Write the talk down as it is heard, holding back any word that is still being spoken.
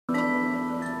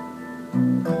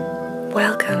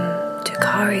Welcome to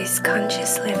Kari's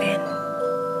Conscious Living.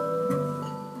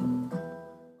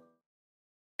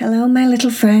 Hello, my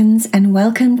little friends, and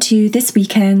welcome to this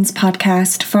weekend's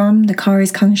podcast from the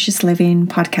Kari's Conscious Living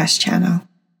podcast channel.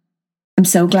 I'm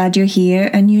so glad you're here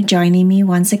and you're joining me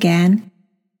once again.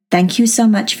 Thank you so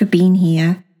much for being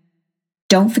here.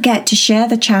 Don't forget to share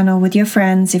the channel with your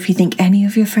friends if you think any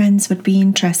of your friends would be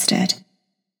interested.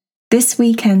 This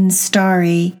weekend's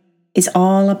story is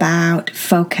all about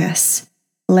focus,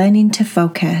 learning to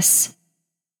focus.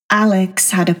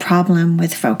 Alex had a problem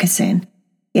with focusing.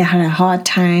 He had a hard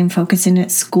time focusing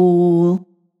at school,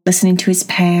 listening to his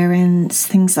parents,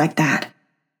 things like that.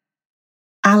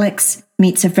 Alex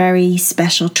meets a very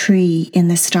special tree in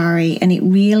the story, and it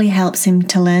really helps him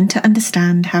to learn to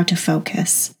understand how to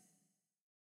focus.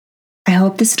 I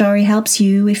hope the story helps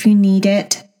you if you need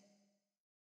it.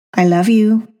 I love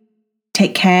you.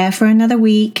 Take care for another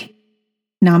week.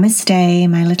 Namaste,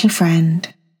 my little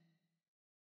friend.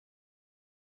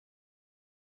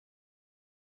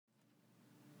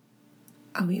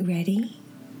 Are we ready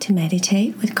to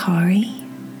meditate with Kari?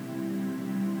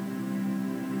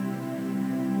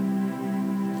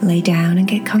 Lay down and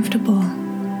get comfortable.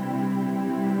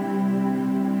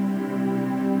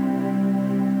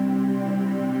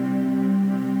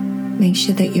 Make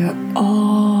sure that you're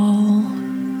all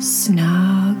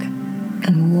snug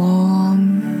and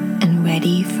warm and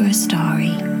ready for a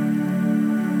story.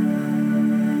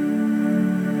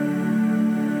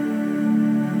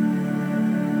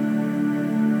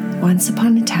 Once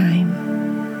upon a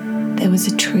time, there was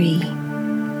a tree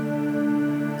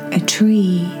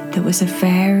that was a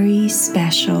very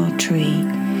special tree.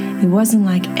 It wasn't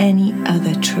like any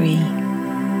other tree.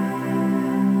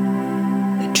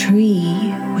 The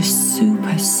tree was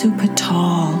super, super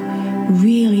tall,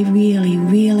 really, really,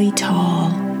 really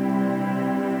tall.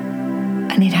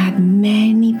 And it had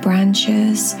many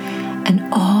branches, and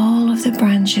all of the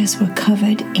branches were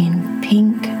covered in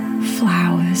pink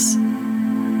flowers.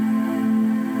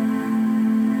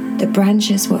 The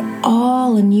branches were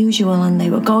all unusual and they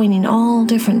were going in all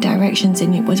different directions,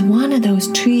 and it was one of those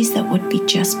trees that would be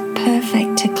just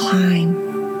perfect to climb.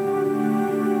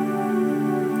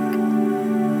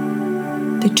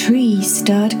 The tree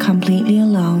stood completely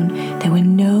alone. There were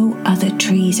no other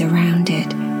trees around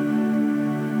it.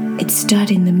 It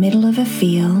stood in the middle of a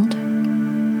field,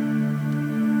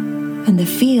 and the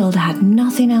field had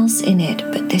nothing else in it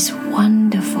but this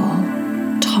wonderful,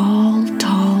 tall,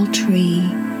 tall tree.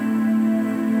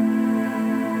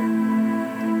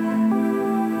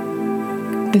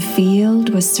 The field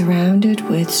was surrounded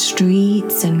with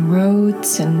streets and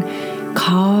roads and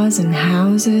cars and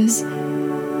houses.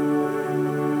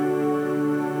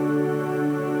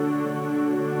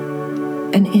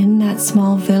 And in that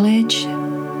small village,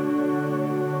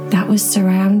 that was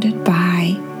surrounded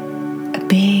by a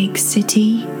big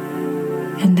city,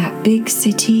 and that big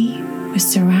city was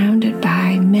surrounded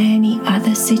by many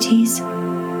other cities.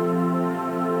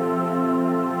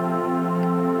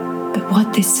 But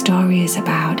what this story is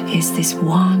about is this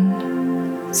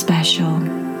one special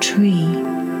tree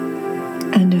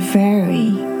and a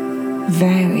very,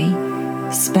 very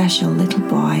special little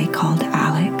boy called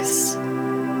Alex.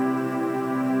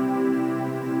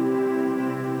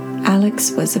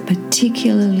 Alex was a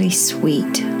particularly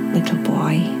sweet little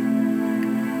boy.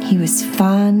 He was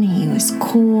fun, he was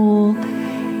cool,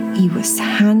 he was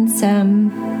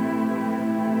handsome.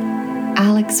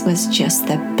 Alex was just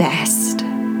the best.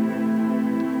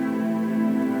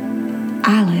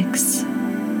 Alex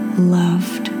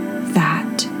loved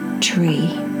that tree.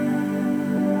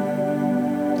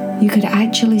 You could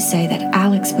actually say that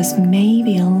Alex was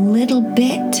maybe a little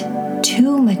bit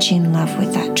too much in love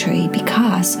with that tree,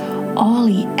 because all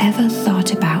he ever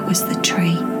thought about was the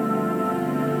tree.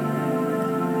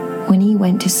 When he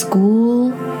went to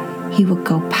school, he would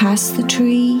go past the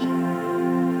tree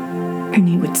and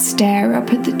he would stare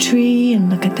up at the tree and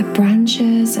look at the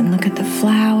branches and look at the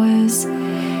flowers.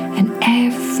 And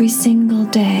every single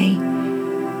day,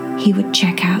 he would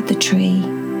check out the tree.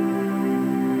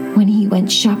 When he went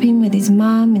shopping with his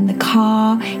mum in the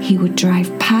car, he would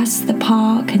drive past the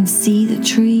park and see the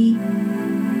tree.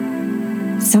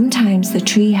 Sometimes the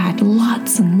tree had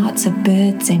lots and lots of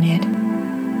birds in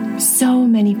it. So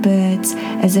many birds,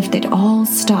 as if they'd all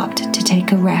stopped to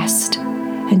take a rest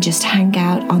and just hang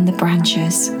out on the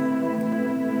branches.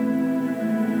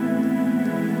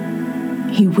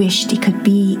 He wished he could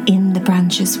be in the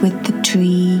branches with the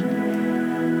tree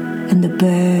and the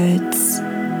birds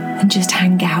and just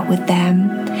hang out with them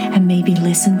and maybe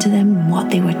listen to them and what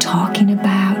they were talking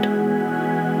about.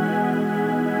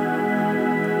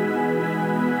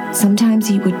 Sometimes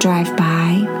he would drive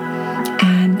by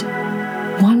And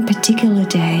one particular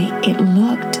day, it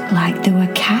looked like there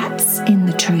were cats in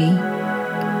the tree.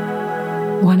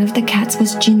 One of the cats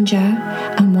was ginger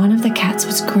and one of the cats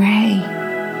was grey.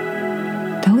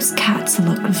 Those cats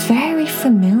looked very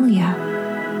familiar,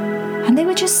 and they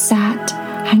were just sat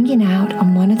hanging out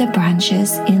on one of the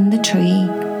branches in the tree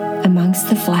amongst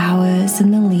the flowers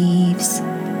and the leaves.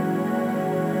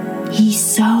 He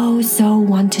so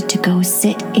wanted to go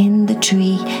sit in the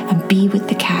tree and be with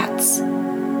the cats.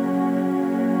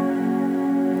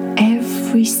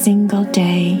 Every single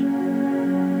day,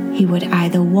 he would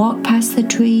either walk past the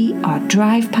tree or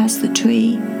drive past the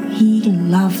tree. He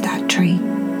loved that tree.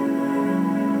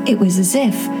 It was as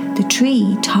if the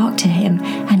tree talked to him,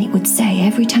 and it would say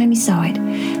every time he saw it,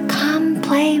 "Come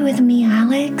play with me,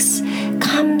 Alex.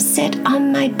 Come sit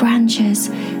on my branches.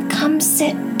 Come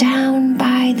sit down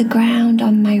by the ground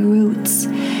on my roots.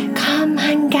 Come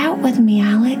hang out with me,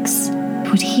 Alex." He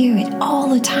would hear it all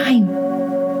the time.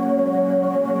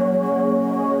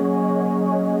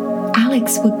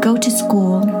 Alex would go to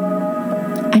school,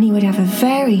 and he would have a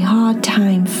very hard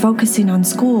time focusing on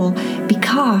school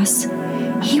because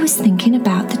he was thinking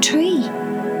about the tree.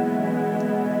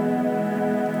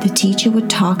 The teacher would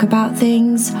talk about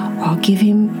things or give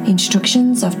him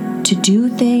instructions to do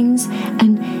things,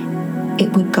 and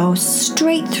it would go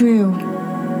straight through.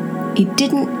 He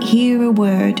didn't hear a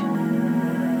word.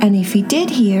 And if he did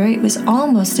hear, it was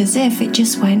almost as if it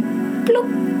just went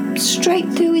bloop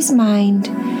straight through his mind,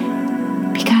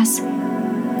 because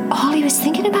all he was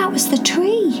thinking about was the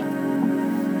tree.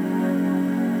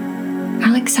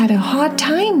 Alex had a hard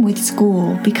time with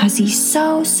school because he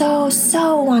so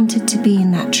wanted to be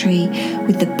in that tree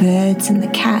with the birds and the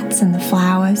cats and the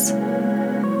flowers.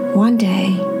 One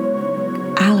day,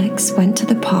 Alex went to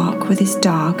the park with his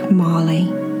dog,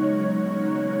 Marley,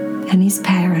 and his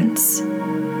parents.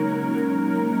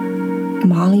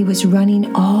 Marley was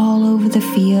running all over the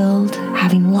field,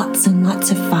 having lots and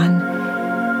lots of fun,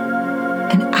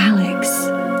 and Alex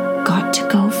got to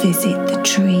go visit the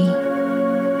tree.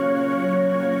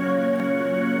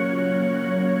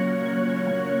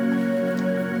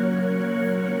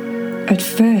 At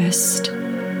first,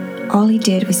 all he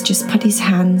did was just put his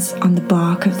hands on the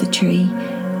bark of the tree,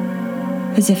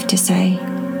 as if to say,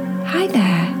 "Hi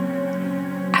there,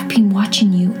 I've been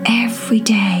watching you every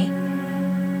day.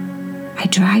 I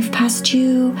drive past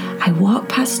you, I walk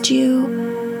past you.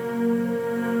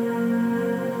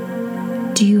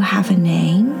 Do you have a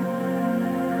name?"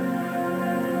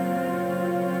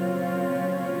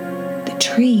 The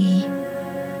tree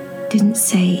didn't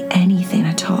say anything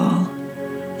at all,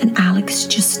 and Alex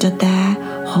just stood there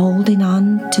holding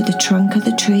on to the trunk of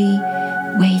the tree,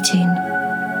 waiting.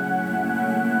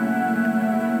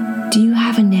 "Do you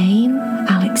have a name?"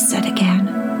 Alex said again.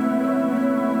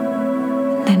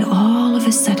 Then all of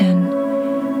a sudden,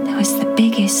 there was the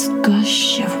biggest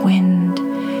gush of wind,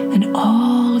 and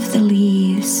all of the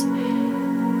leaves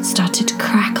started to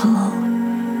crackle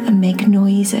and make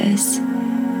noises.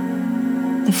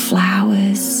 The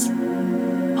flowers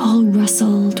all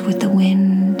rustled with the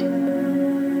wind.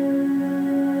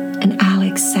 And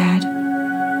Alex said,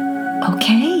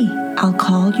 "Okay, I'll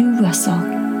call you Russel.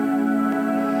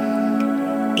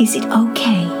 Is it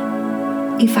okay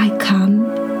if I come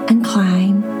and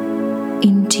climb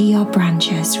into your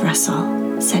branches, Russel?"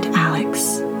 said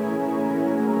Alex.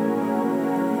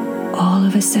 All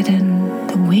of a sudden,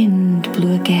 the wind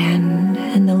blew again,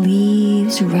 and the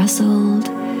leaves rustled,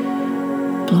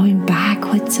 blowing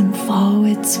backwards and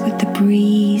forwards with the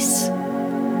breeze.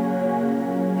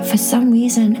 For some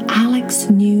reason, Alex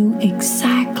knew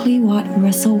exactly what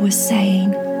Russel was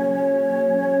saying.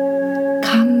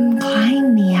 "Come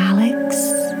climb me,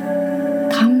 Alex.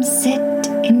 Come sit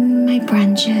in my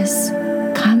branches.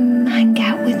 Come hang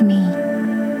out with me."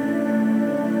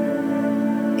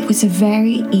 It was a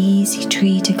very easy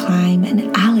tree to climb, and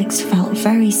Alex felt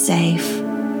very safe.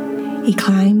 He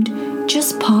climbed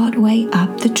just part way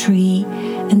up the tree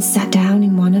and sat down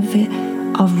in one of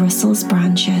Russel's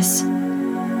branches.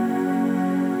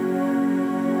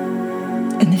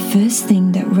 And the first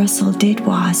thing that Russel did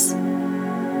was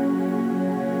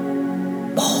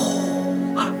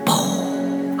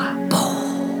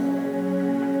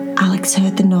Alex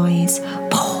heard the noise,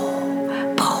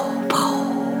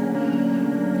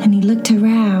 and he looked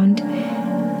around,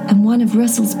 and one of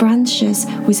Russel's branches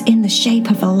was in the shape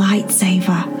of a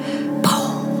lightsaber.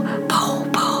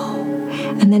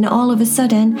 And then all of a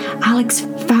sudden, Alex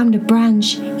found a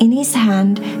branch in his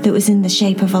hand that was in the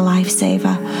shape of a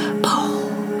lifesaver.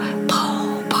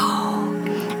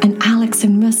 And Alex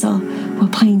and Russel were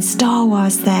playing Star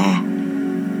Wars there.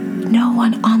 no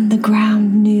one on the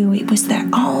ground knew. It was their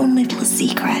own little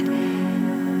secret.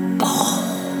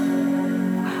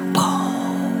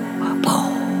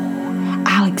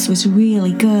 Alex was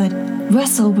really good.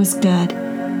 Russell was good.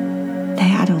 They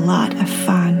had a lot of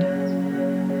fun.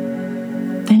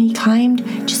 Then he climbed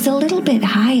just a little bit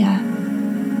higher.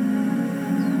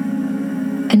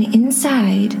 And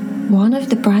inside one of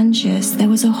the branches there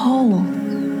was a hole,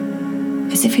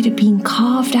 as if it had been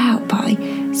carved out by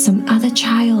some other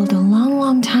child a long,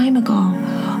 long time ago,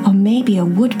 or maybe a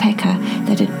woodpecker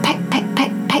that had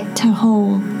pecked a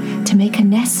hole to make a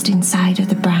nest inside of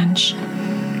the branch.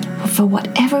 But for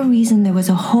whatever reason, there was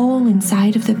a hole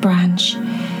inside of the branch,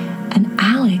 and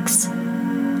Alex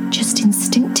just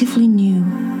instinctively knew.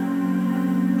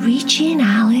 "Reach in,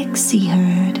 Alex," he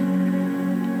heard.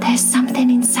 "There's something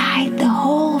inside the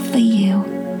hole for you."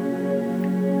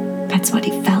 That's what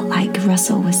it felt like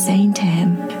Russell was saying to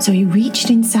him. So he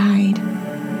reached inside,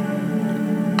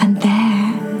 and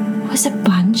there was a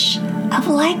bunch of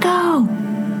Lego.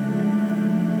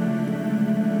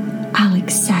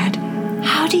 Alex said,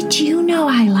 "How did you know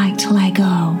I liked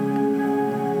Lego?"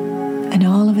 And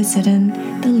all of a sudden,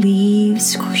 the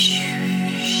leaves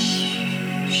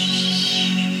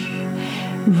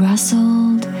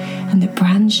rustled, and the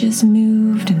branches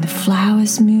moved, and the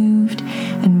flowers moved,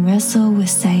 and Russell was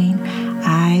saying,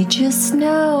 "I just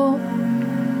know.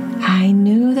 I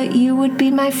knew that you would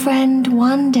be my friend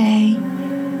one day,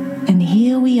 and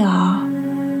here we are.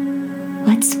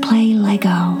 Let's play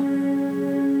Lego."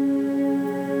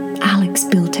 Alex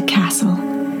built a castle.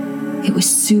 It was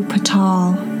super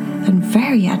tall and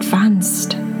very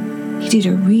advanced. He did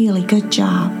a really good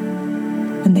job.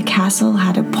 And the castle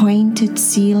had a pointed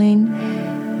ceiling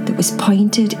that was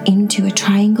pointed into a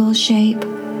triangle shape.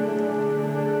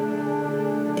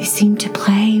 They seemed to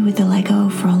play with the Lego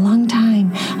for a long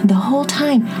time, and the whole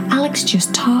time Alex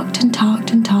just talked and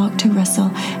talked and talked to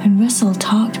Russell, and Russell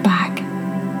talked back.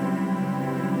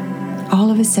 All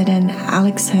of a sudden,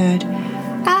 Alex heard,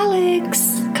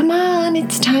 "Alex, come on,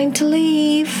 it's time to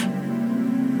leave."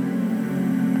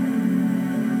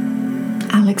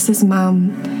 Alex's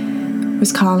mum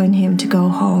was calling him to go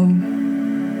home.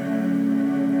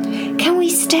 "Can we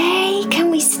stay?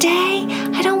 Can we stay?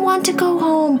 I don't want to go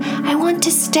home. I want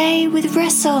to stay with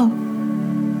Russell."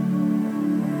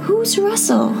 "Who's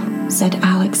Russell?" said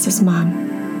Alex's mum.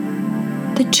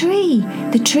 The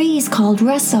tree is called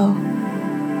Russell."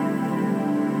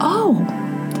 "Oh,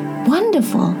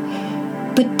 wonderful.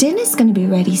 But dinner's going to be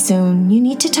ready soon. You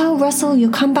need to tell Russell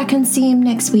you'll come back and see him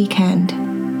next weekend."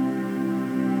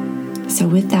 So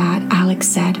with that, Alex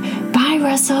said, "Bye,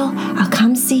 Russell. I'll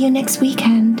come see you next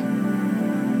weekend."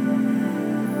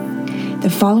 The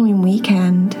following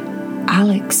weekend,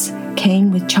 Alex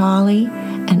came with Charlie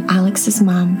and Alex's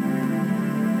mum.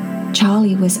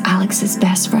 Charlie was Alex's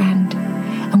best friend.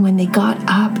 And when they got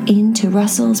up into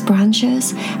Russell's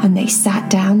branches and they sat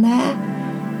down there,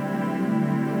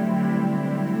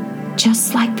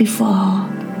 just like before,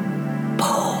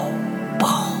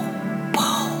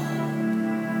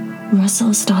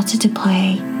 Russell started to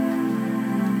play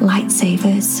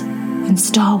lightsabers and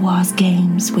Star Wars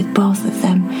games with both of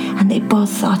them, and they both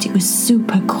thought it was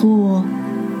super cool.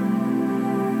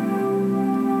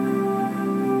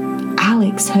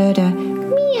 Alex heard a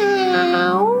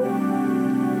meow,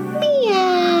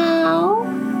 meow.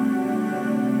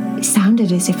 It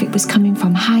sounded as if it was coming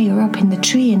from higher up in the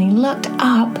tree, and he looked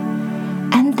up,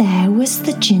 and there was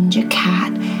the ginger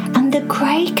cat and the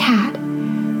grey cat.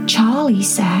 Charlie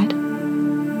said,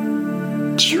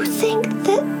 Do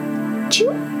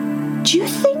you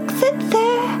think that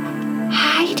they're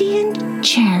Heidi and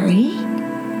Cherry?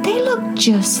 They look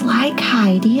just like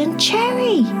Heidi and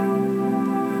Cherry."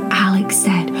 Alex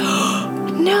said,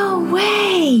 "No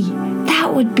way!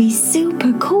 That would be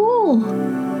super cool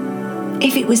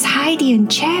if it was Heidi and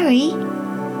Cherry."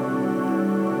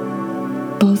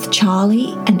 Both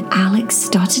Charlie and Alex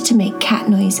started to make cat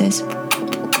noises.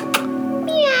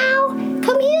 "Meow!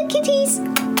 Come here, kitties!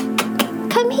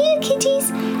 Come here,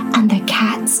 kitties!" And the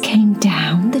cats came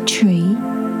down the tree,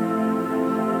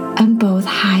 and both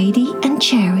Heidi and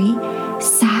Cherry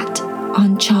sat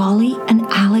on Charlie and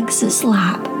Alex's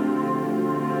lap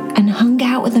and hung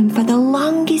out with them for the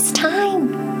longest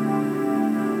time.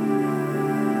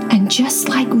 And just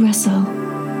like Russell,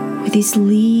 with his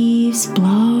leaves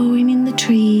blowing in the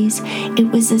trees,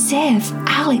 it was as if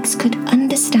Alex could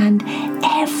understand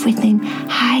everything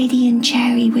Heidi and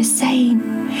Cherry were saying.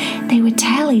 They were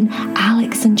telling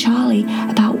Alex and Charlie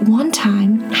about one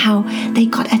time how they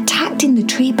got attacked in the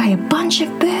tree by a bunch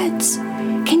of birds.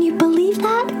 Can you believe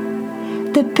that?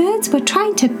 The birds were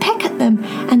trying to peck at them,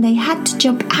 and they had to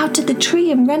jump out of the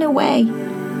tree and run away.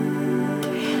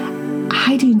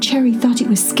 Heidi and Cherry thought it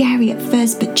was scary at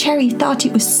first, but Cherry thought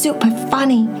it was super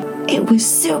funny. It was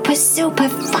super, super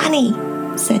funny,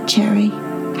 said Cherry.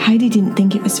 Heidi didn't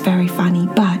think it was very funny,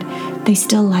 but they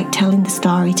still liked telling the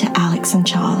story to Alex and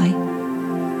Charlie.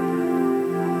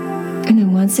 And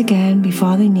then once again,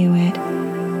 before they knew it,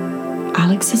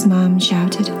 Alex's mum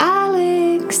shouted,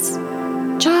 "Alex!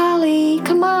 Charlie,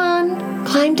 come on,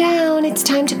 climb down, it's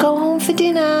time to go home for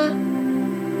dinner."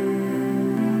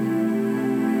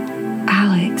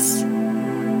 Alex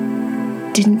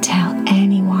didn't tell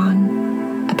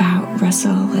anyone about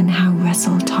Russel and how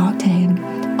Russel talked to him.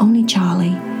 Only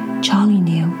Charlie. Charlie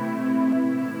knew.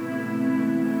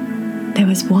 There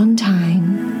was one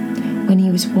time when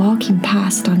he was walking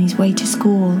past on his way to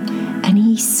school, and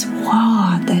he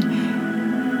swore that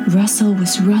Russel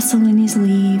was rustling his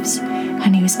leaves,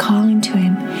 and he was calling to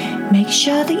him, "Make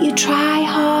sure that you try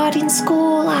hard in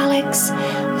school, Alex.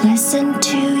 Listen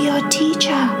to your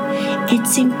teacher.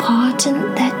 It's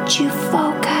important that you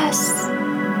focus."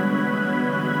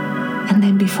 And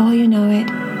then before you know it,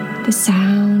 the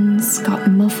sounds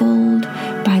got muffled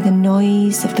by the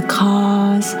noise of the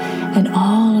cars and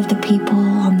all of the people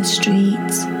on the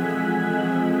streets.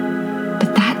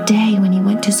 But that day when he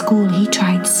went to school, he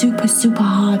tried super, super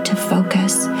hard to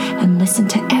focus and listen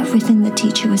to everything the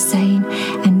teacher was saying.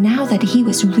 And now that he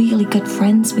was really good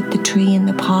friends with the tree in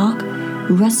the park,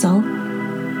 Russel,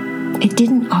 it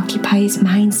didn't occupy his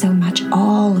mind so much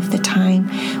all of the time,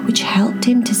 which helped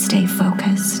him to stay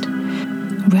focused.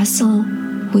 Russel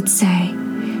would say,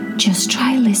 "Just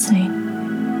try listening.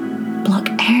 Block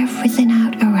everything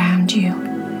out around you.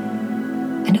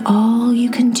 And all you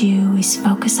can do is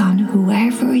focus on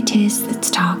whoever it is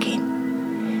that's talking.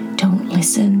 Don't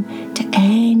listen to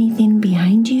anything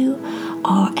behind you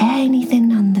or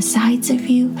anything on the sides of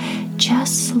you.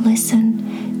 Just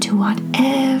listen to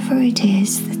whatever it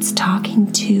is that's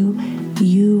talking to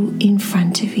you in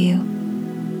front of you."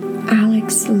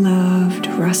 Alex loved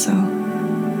Russel.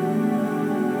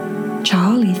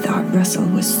 Charlie thought Russel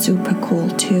was super cool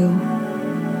too.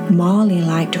 Molly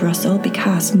liked Russel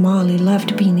because Molly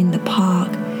loved being in the park.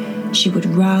 She would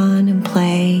run and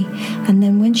play, and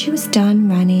then when she was done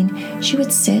running, she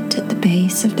would sit at the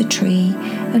base of the tree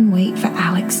and wait for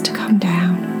Alex to come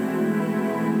down.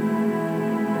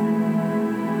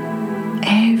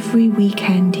 Every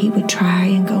weekend he would try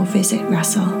and go visit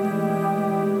Russel,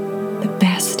 the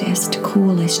bestest,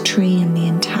 coolest tree in the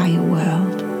entire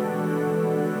world.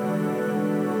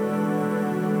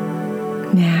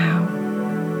 Now,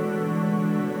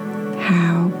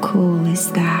 how cool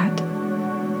is that?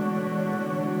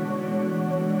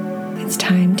 It's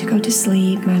time to go to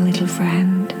sleep, my little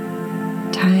friend.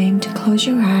 Time to close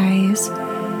your eyes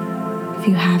if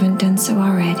you haven't done so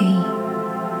already.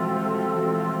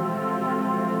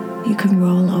 You can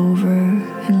roll over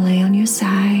and lay on your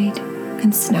side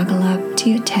and snuggle up to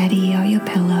your teddy or your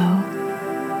pillow.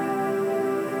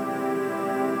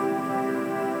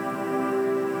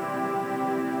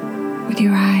 With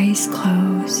your eyes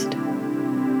closed,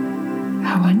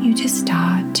 I want you to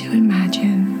start to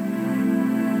imagine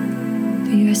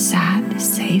that you are sat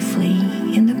safely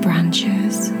in the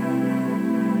branches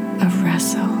of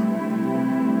Russel.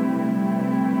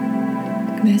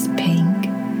 There's pink,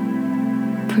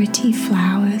 pretty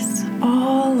flowers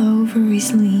all over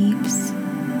his leaves.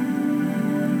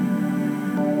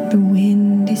 The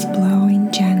wind is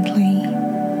blowing gently,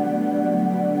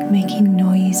 making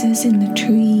noises in the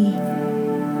tree.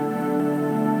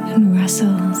 And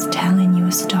Russell's telling you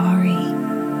a story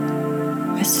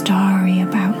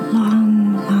about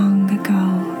long, long ago,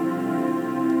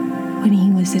 when he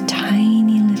was a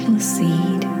tiny little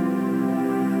seed.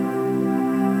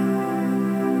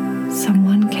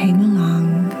 Someone came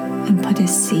along and put a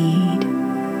seed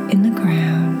in the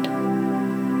ground,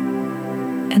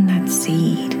 and that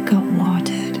seed got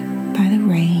watered by the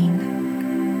rain.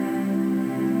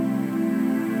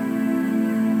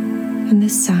 And the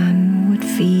sun would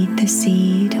feed the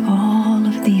seed all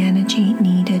of the energy it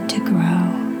needed to grow.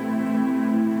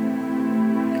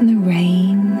 And the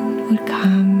rain would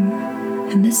come,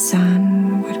 and the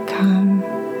sun would come,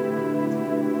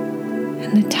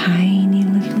 and the tiny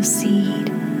little seed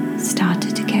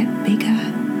started to get bigger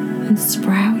and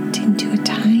sprout into a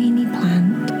tiny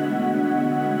plant.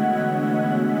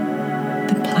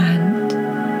 The plant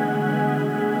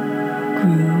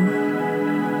grew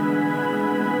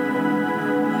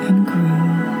and grew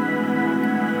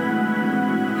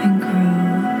and grew.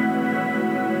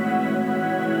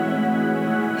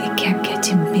 It kept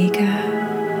getting bigger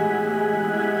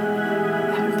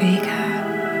and bigger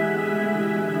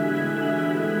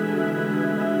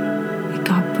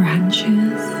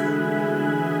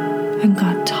and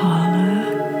got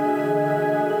taller.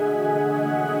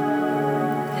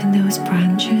 And those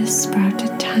branches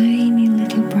sprouted tiny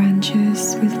little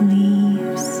branches with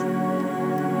leaves.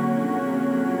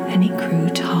 And it grew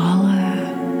taller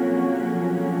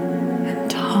and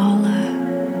taller.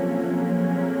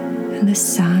 And the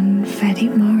sun fed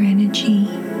it more energy.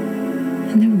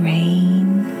 And the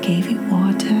rain gave it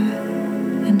water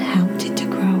and helped it to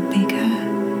grow bigger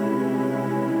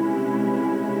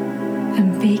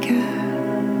and bigger.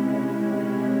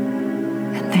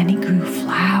 And then it grew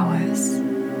flowers.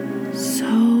 So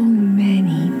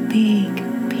many big,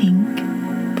 pink,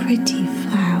 pretty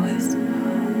flowers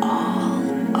all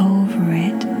over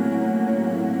it.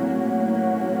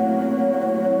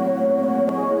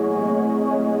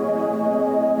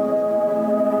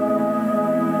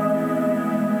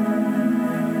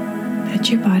 Let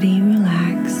your body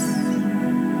relax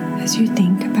as you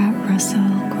think about Russel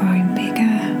growing bigger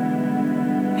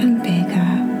and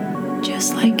bigger,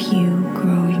 just like you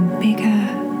growing bigger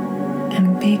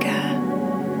and bigger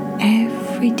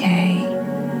every day.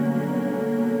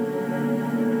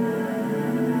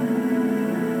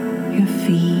 Your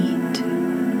feet,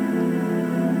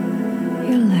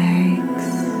 your legs,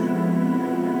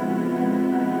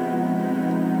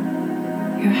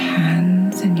 your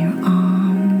hands and your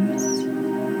arms,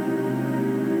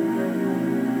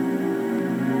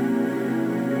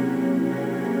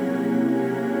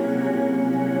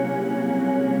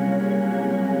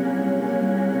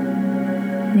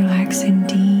 relaxing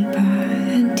deeper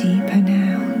and deeper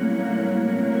now,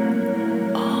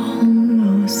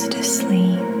 almost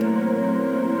asleep.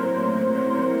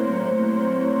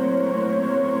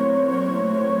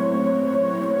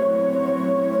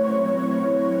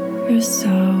 You're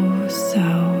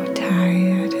so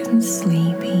tired and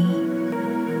sleepy.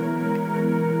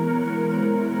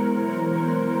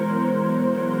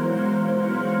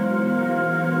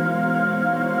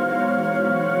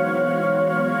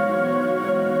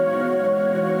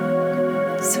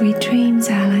 Sweet dreams,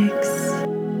 Alex.